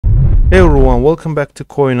Hey everyone, welcome back to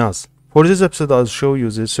COİN. For this episode I'll show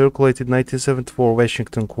you the circulated 1974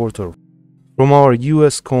 Washington quarter from our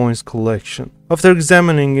US coins collection. After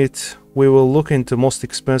examining it, we will look into most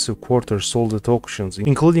expensive quarters sold at auctions,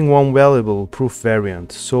 including one valuable proof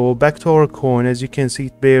variant. So back to our coin. As you can see,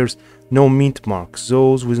 it bears no mint marks.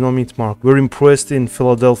 Those with no mint mark were impressed in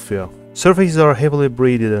Philadelphia. Surfaces are heavily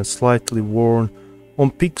braided and slightly worn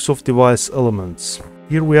on peaks of device elements.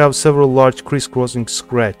 Here we have several large crisscrossing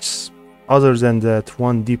scratches. Other than that,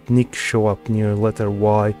 one deep nick show up near letter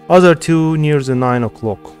Y, other two near the 9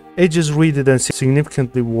 o'clock. Edges reeded and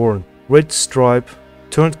significantly worn. Red stripe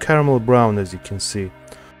turned caramel brown, as you can see.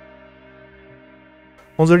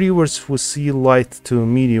 On the reverse we see light to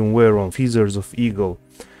medium wear on feathers of eagle,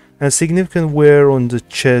 and significant wear on the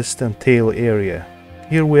chest and tail area.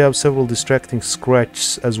 Here we have several distracting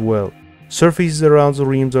scratches as well. Surfaces around the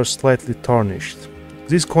rims are slightly tarnished.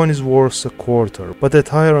 This coin is worth a quarter, but at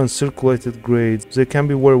higher uncirculated grades they can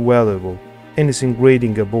be very valuable. Anything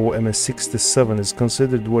grading above MS67 is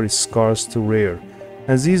considered very scarce to rare,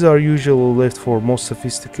 and these are usually left for most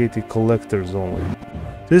sophisticated collectors only.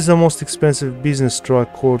 This is the most expensive business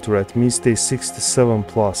strike quarter at Midday 67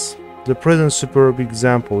 plus. The present superb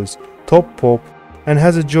example is top pop and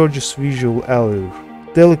has a gorgeous visual allure,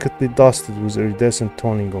 delicately dusted with iridescent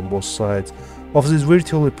toning on both sides of this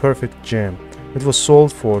virtually perfect gem. It was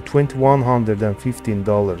sold for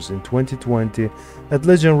 $2,115 in 2020 at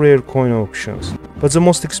Legend Rare coin auctions. But the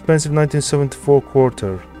most expensive 1974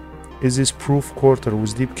 quarter is this proof quarter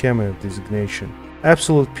with deep cameo designation.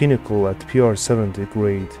 Absolute pinnacle at PR70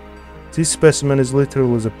 grade. This specimen is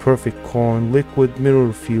literally the perfect coin. Liquid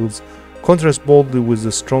mirror fields contrast boldly with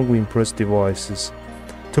the strongly impressed devices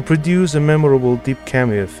to produce a memorable deep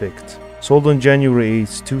cameo effect. Sold on January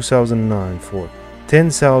 8, 2009 for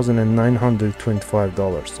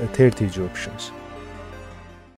 $10,925 at Heritage Auctions.